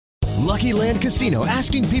Lucky Land Casino,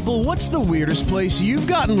 asking people, what's the weirdest place you've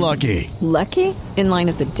gotten lucky? Lucky? In line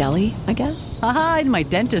at the deli, I guess? Aha, in my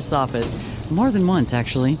dentist's office. More than once,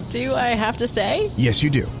 actually. Do I have to say? Yes, you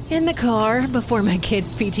do. In the car before my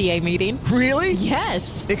kids' PTA meeting. Really?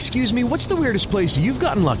 Yes. Excuse me, what's the weirdest place you've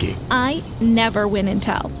gotten lucky? I never win and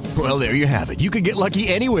tell. Well, there you have it. You can get lucky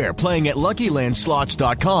anywhere, playing at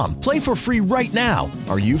LuckyLandSlots.com. Play for free right now.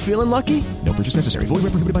 Are you feeling lucky? No purchase necessary. Void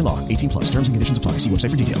where prohibited by law. 18 plus. Terms and conditions apply. See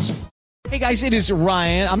website for details. Hey guys, it is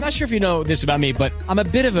Ryan. I'm not sure if you know this about me, but I'm a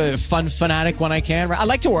bit of a fun fanatic when I can. I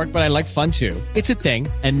like to work, but I like fun too. It's a thing.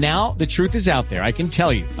 And now the truth is out there. I can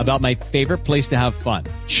tell you about my favorite place to have fun.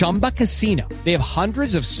 Chumba Casino. They have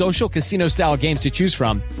hundreds of social casino style games to choose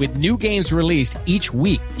from with new games released each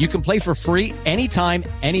week. You can play for free anytime,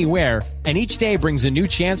 anywhere. And each day brings a new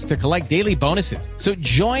chance to collect daily bonuses. So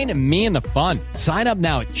join me in the fun. Sign up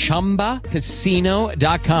now at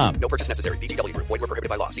ChumbaCasino.com. No purchase necessary. VGW Group. Void where prohibited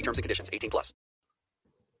by law. See terms and conditions. 18 plus.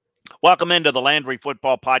 Welcome into the Landry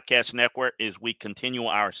Football Podcast Network as we continue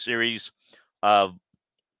our series of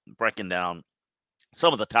breaking down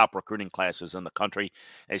some of the top recruiting classes in the country.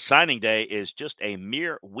 A signing day is just a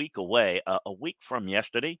mere week away. A week from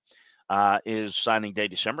yesterday is signing day,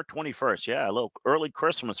 December 21st. Yeah, a little early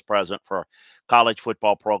Christmas present for college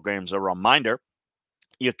football programs. A reminder,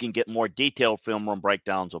 you can get more detailed film room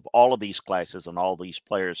breakdowns of all of these classes and all these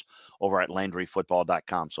players over at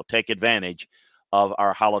LandryFootball.com. So take advantage of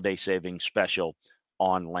our holiday savings special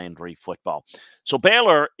on Landry Football. So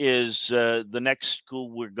Baylor is the next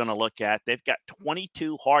school we're going to look at. They've got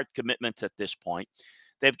 22 hard commitments at this point.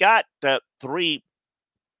 They've got three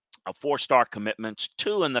four-star commitments,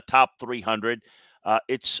 two in the top 300.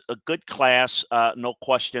 It's a good class, no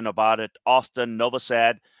question about it. Austin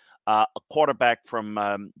Novosad, a quarterback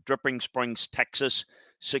from Dripping Springs, Texas,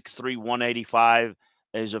 6'3", 185,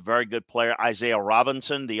 is a very good player. Isaiah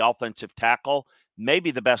Robinson, the offensive tackle,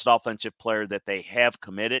 maybe the best offensive player that they have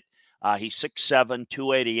committed. He's 6'7",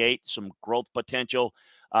 288, some growth potential.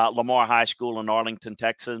 Lamar High School in Arlington,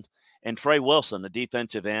 Texas. And Trey Wilson, a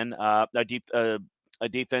defensive end, a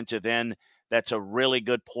defensive end that's a really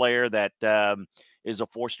good player that is a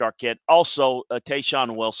four-star kid. Also,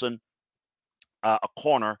 Tayshawn Wilson, a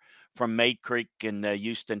corner from Maid Creek in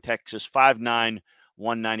Houston, Texas, 5'9",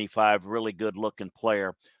 195, really good-looking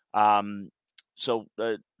player. So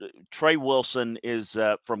Trey Wilson is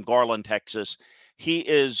from Garland, Texas. He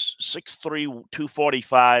is 6'3",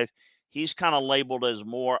 245. He's kind of labeled as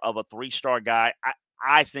more of a three-star guy.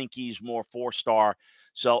 I think he's more four-star.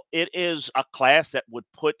 So it is a class that would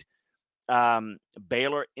put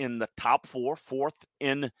Baylor in the top fourth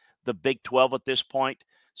in the Big 12 at this point.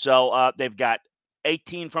 So they've got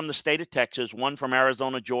 18 from the state of Texas, one from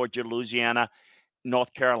Arizona, Georgia, Louisiana,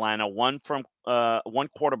 North Carolina, one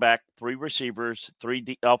quarterback, three receivers, three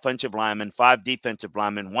offensive linemen, 5 defensive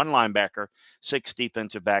linemen, 1 linebacker, 6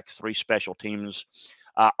 defensive backs, 3 special teams.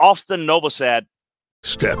 Austin Novosad.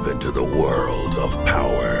 Step into the world of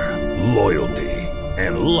power, loyalty,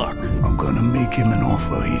 and luck. I'm going to make him an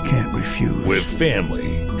offer he can't refuse. With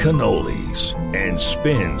family, cannolis, and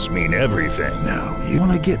spins mean everything. Now, you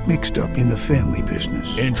want to get mixed up in the family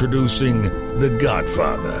business. Introducing The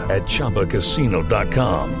Godfather at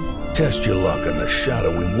ChumbaCasino.com. Test your luck in the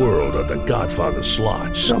shadowy world of The Godfather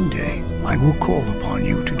slot. Someday, I will call upon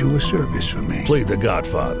you to do a service for me. Play The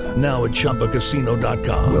Godfather, now at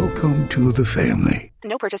ChumbaCasino.com. Welcome to the family.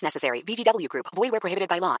 No purchase necessary. VGW Group. Void where prohibited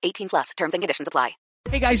by law. 18 plus. Terms and conditions apply.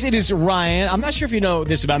 Hey guys, it is Ryan. I'm not sure if you know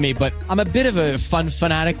this about me, but I'm a bit of a fun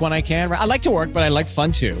fanatic when I can. I like to work, but I like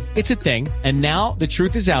fun too. It's a thing. And now the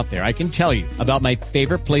truth is out there. I can tell you about my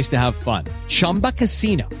favorite place to have fun. Chumba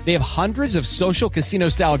Casino. They have hundreds of social casino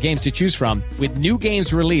style games to choose from with new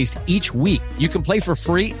games released each week. You can play for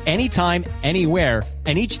free anytime, anywhere.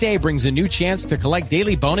 And each day brings a new chance to collect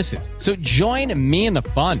daily bonuses. So join me in the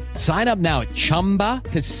fun. Sign up now at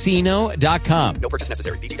ChumbaCasino.com. No purchase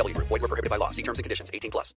necessary. VGW Group. Void where prohibited by law. See terms and conditions. 18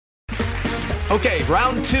 plus. Okay,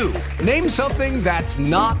 round 2. Name something that's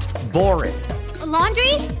not boring. A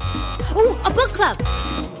laundry? Ooh, a book club.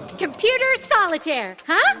 Computer solitaire,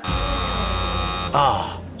 huh?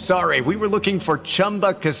 Ah, oh, sorry. We were looking for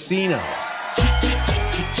Chumba Casino.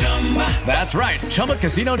 That's right.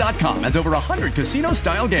 ChumbaCasino.com has over 100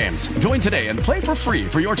 casino-style games. Join today and play for free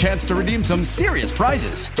for your chance to redeem some serious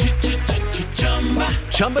prizes.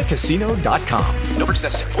 ChumbaCasino.com. No purchase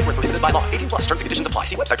necessary. Void where prohibited by law. 18 plus. Terms and conditions apply.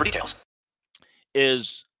 See website for details.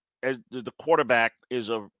 The quarterback is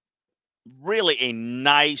really a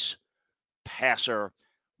nice passer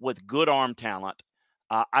with good arm talent.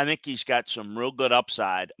 I think he's got some real good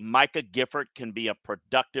upside. Micah Gifford can be a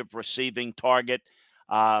productive receiving target.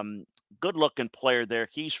 good-looking player there.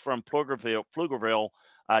 He's from Pflugerville,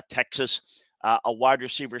 Texas, a wide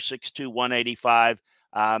receiver, 6'2", 185.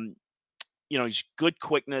 He's good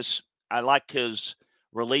quickness. I like his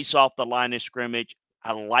release off the line of scrimmage.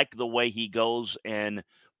 I like the way he goes and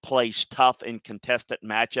plays tough in contested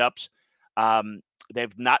matchups.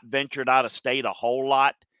 They've not ventured out of state a whole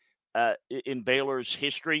lot in Baylor's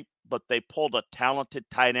history, but they pulled a talented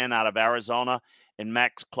tight end out of Arizona and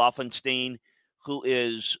Max Kloffenstein, who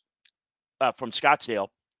is from Scottsdale.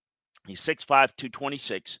 He's 6'5",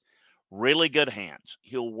 226, really good hands.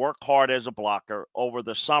 He'll work hard as a blocker. Over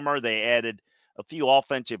the summer, they added a few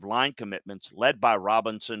offensive line commitments led by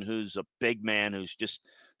Robinson, who's a big man who's just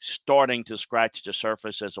starting to scratch the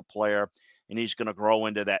surface as a player, and he's going to grow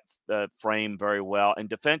into that frame very well. And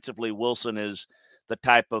defensively, Wilson is the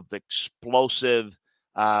type of explosive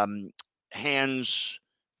hands,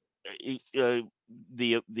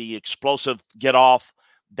 the explosive get off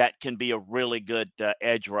that can be a really good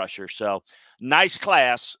edge rusher. So nice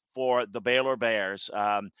class for the Baylor Bears.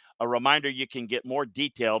 A reminder, you can get more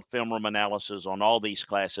detailed film room analysis on all these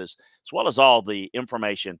classes, as well as all the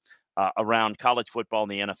information around college football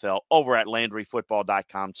and the NFL over at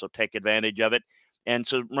LandryFootball.com. So take advantage of it. And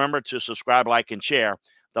so remember to subscribe, like, and share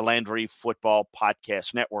the Landry Football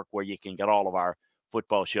Podcast Network, where you can get all of our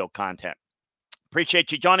football show content.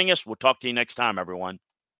 Appreciate you joining us. We'll talk to you next time, everyone.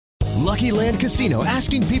 Lucky Land Casino,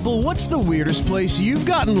 asking people, what's the weirdest place you've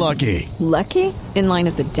gotten lucky? Lucky? In line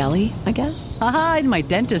at the deli, I guess? Aha, in my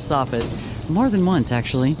dentist's office. More than once,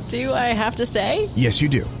 actually. Do I have to say? Yes, you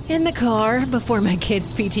do. In the car before my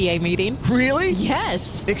kids' PTA meeting. Really?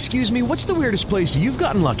 Yes. Excuse me, what's the weirdest place you've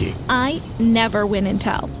gotten lucky? I never win and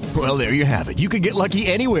tell. Well, there you have it. You can get lucky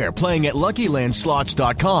anywhere, playing at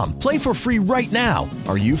LuckyLandSlots.com. Play for free right now.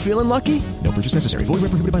 Are you feeling lucky? No purchase necessary. Void where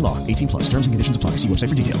prohibited by law. 18+. Terms and conditions apply. See website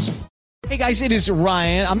for details. Hey guys, it is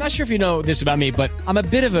Ryan. I'm not sure if you know this about me, but I'm a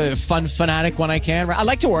bit of a fun fanatic when I can. I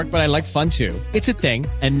like to work, but I like fun too. It's a thing.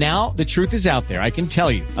 And now the truth is out there. I can tell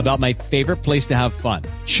you about my favorite place to have fun.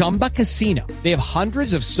 Chumba Casino. They have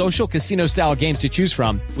hundreds of social casino style games to choose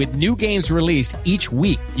from, with new games released each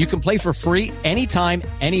week. You can play for free anytime,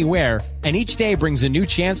 anywhere. And each day brings a new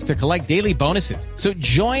chance to collect daily bonuses. So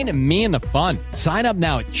join me in the fun. Sign up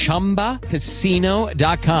now at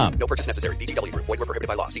ChumbaCasino.com. No purchase necessary. VGW Group. Void where prohibited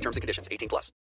by law. See terms and conditions. 18+.